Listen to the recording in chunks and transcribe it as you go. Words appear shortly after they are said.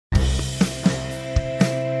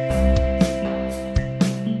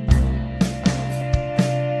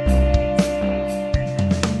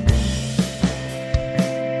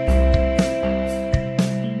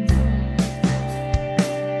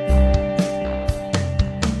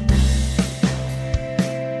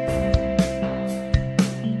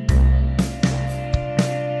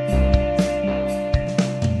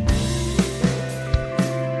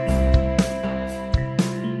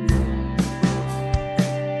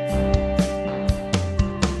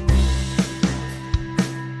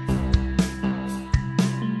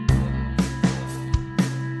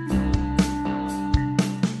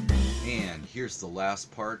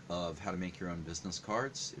last part of how to make your own business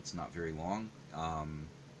cards. It's not very long.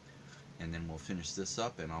 And then we'll finish this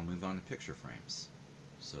up and I'll move on to picture frames.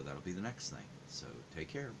 So that'll be the next thing. So take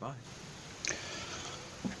care. Bye.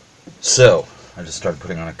 So I just started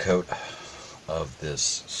putting on a coat of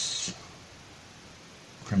this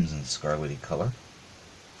crimson scarlety color.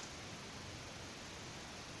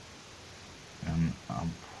 And I'll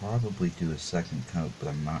probably do a second coat, but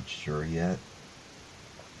I'm not sure yet.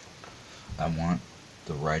 I want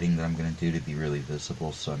the writing that I'm going to do to be really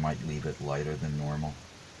visible, so I might leave it lighter than normal.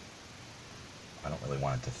 I don't really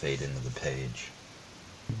want it to fade into the page.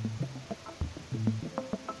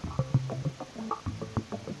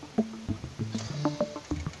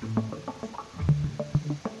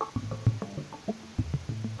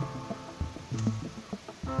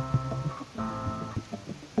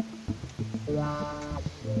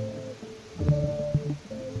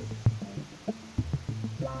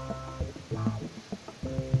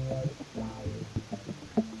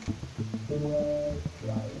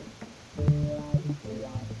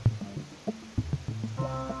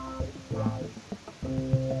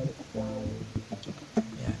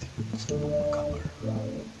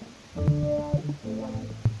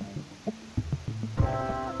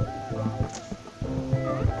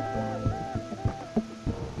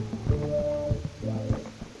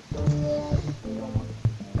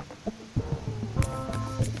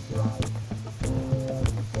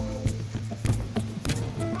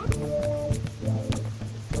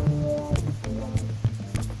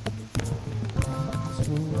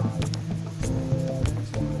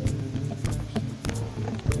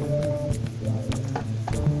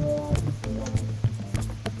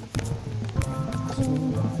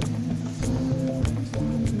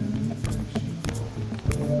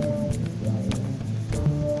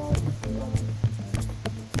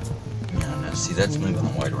 See, that's moving the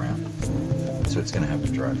white around, so it's going to have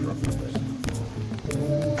to dry for a little bit.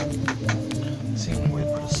 It's the only way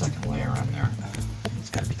to put a second layer on there.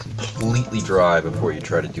 It's got to be completely dry before you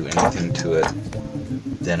try to do anything to it.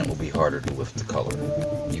 Then it will be harder to lift the color.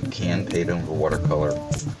 You can paint over watercolor.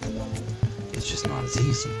 It's just not as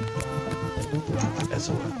easy as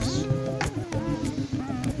it looks.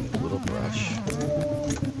 A little brush.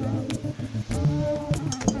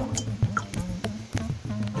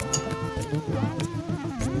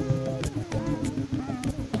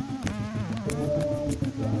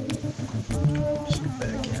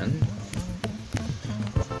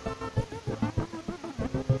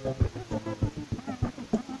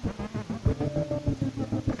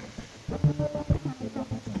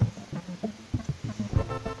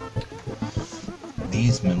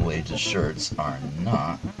 These Middle Ages shirts are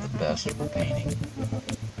not the best for painting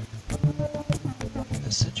in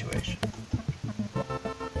this situation.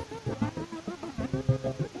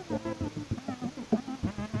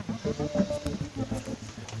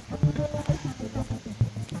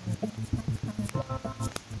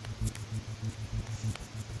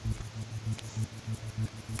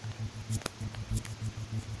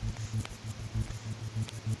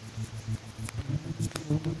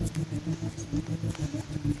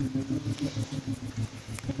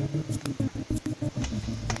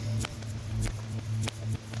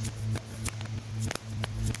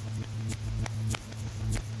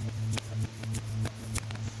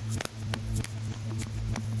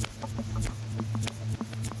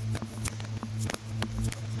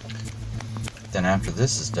 Then after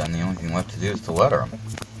this is done, the only thing left to do is to letter them.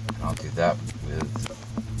 And I'll do that with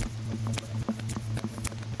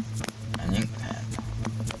an ink pen.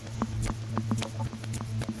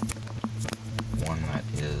 One that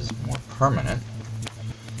is more permanent,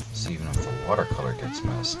 so even if the watercolor gets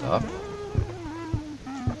messed up,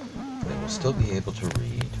 they will still be able to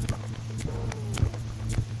read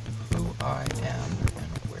who I am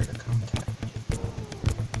and where to contact me.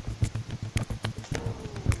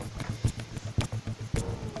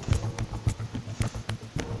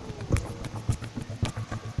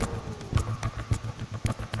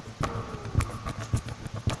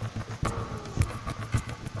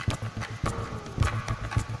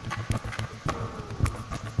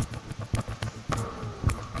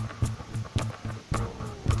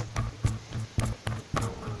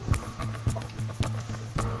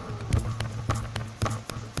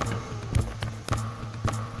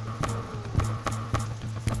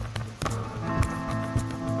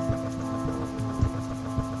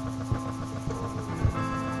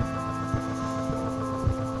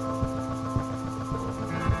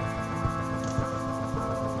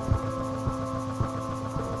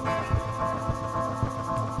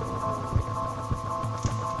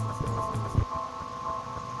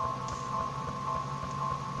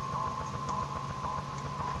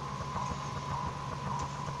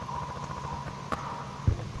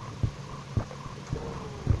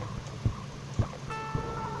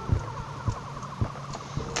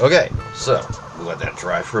 Okay, so we'll let that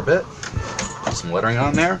dry for a bit. Put some lettering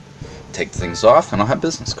on there. Take things off, and I'll have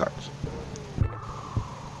business cards.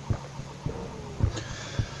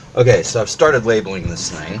 Okay, so I've started labeling this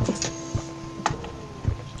thing.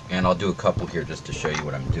 And I'll do a couple here just to show you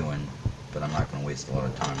what I'm doing, but I'm not going to waste a lot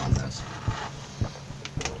of time on this.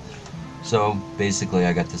 So basically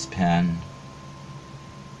I got this pen.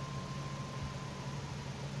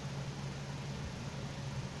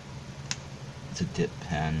 It's a dip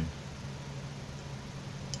pen.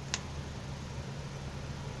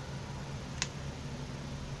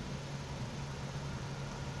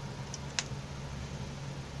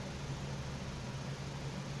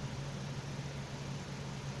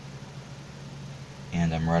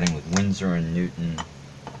 And I'm writing with Winsor & Newton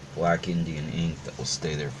Black Indian ink that will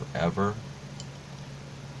stay there forever.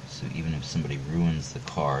 So even if somebody ruins the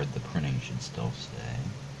card, the printing should still stay.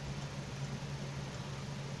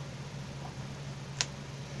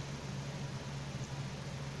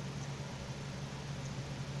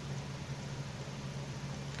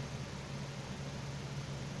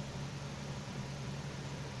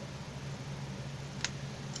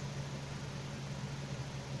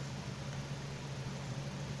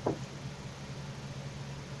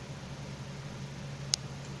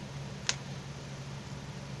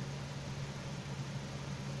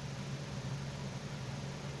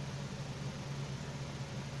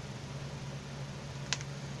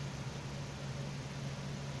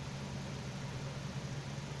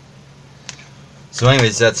 So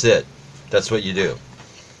anyways, that's it. That's what you do.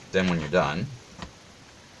 Then when you're done,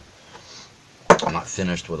 I'm not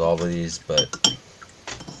finished with all of these, but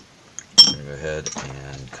I'm going to go ahead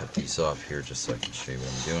and cut these off here just so I can show you what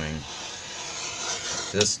I'm doing.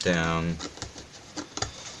 Put this down,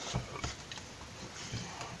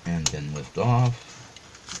 and then lift off.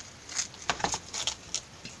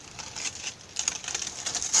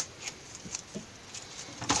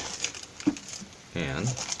 And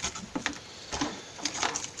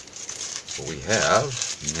what we have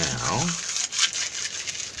now,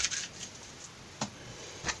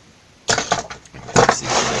 see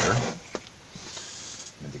there,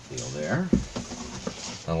 no big deal there.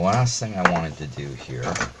 The last thing I wanted to do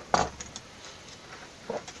here,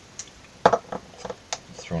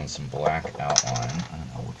 throw in some black outline. I don't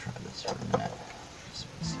know, we'll try this for a minute. Just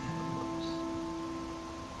see how it looks.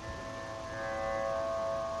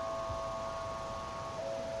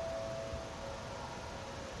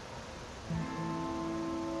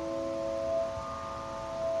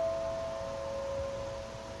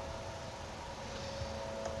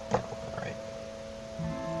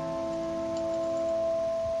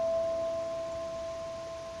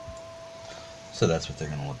 So that's what they're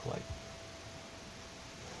going to look like.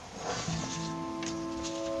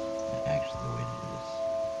 And actually, the way to do this,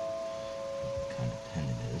 the kind of pen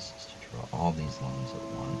it is to draw all these lines at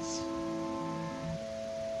once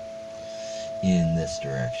in this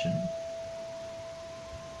direction.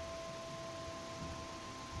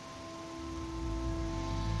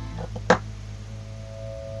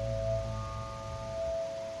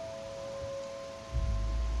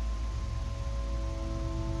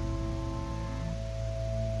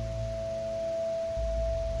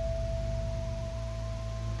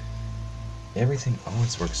 Everything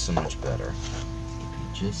always works so much better if you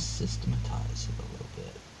just systematize it a little bit.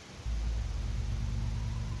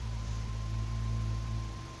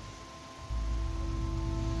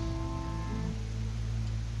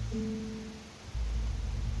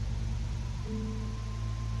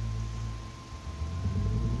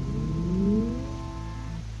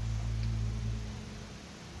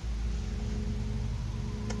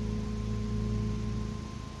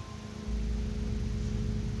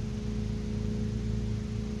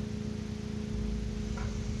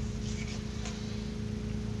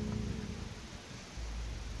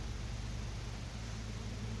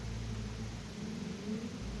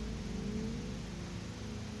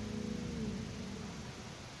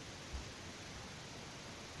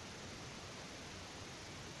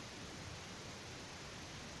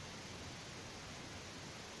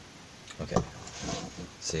 Okay,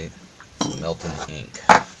 see, it's melting ink.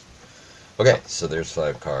 Okay, so there's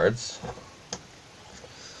 5 cards.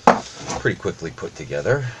 Pretty quickly put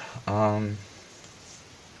together. The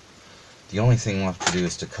only thing left to do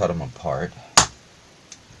is to cut them apart.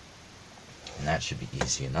 And that should be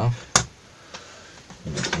easy enough.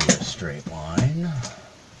 Maintain a straight line.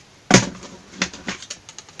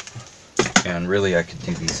 And really I could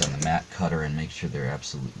do these on the mat cutter and make sure they're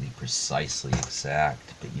absolutely precisely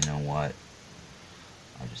exact, but you know what?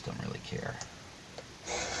 I just don't really care.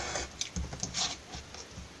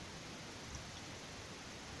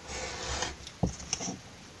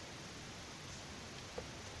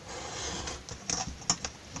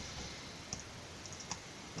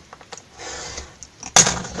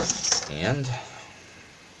 And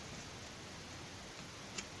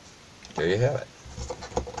there you have it.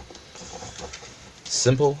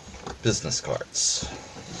 Simple business cards.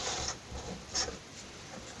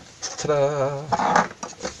 Ta-da!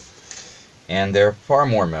 And they're far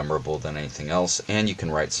more memorable than anything else, and you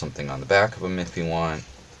can write something on the back of them if you want.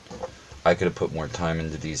 I could have put more time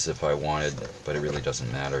into these if I wanted, but it really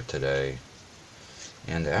doesn't matter today.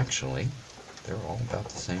 And actually, they're all about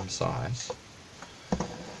the same size.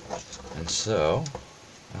 And so,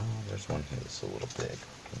 oh, there's one here that's a little big.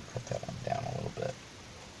 Cut that one down a little bit.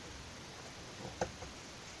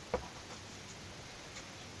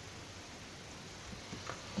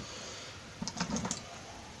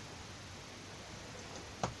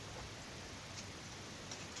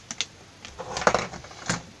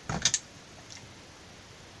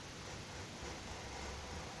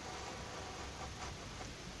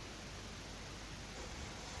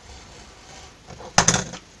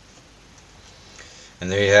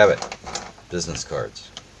 And there you have it, business cards.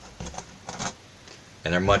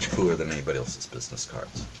 And they're much cooler than anybody else's business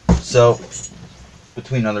cards. So,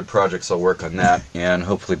 between other projects, I'll work on that, and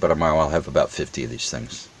hopefully by tomorrow I'll have about 50 of these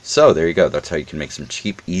things. So, there you go. That's how you can make some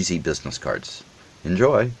cheap, easy business cards.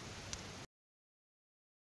 Enjoy!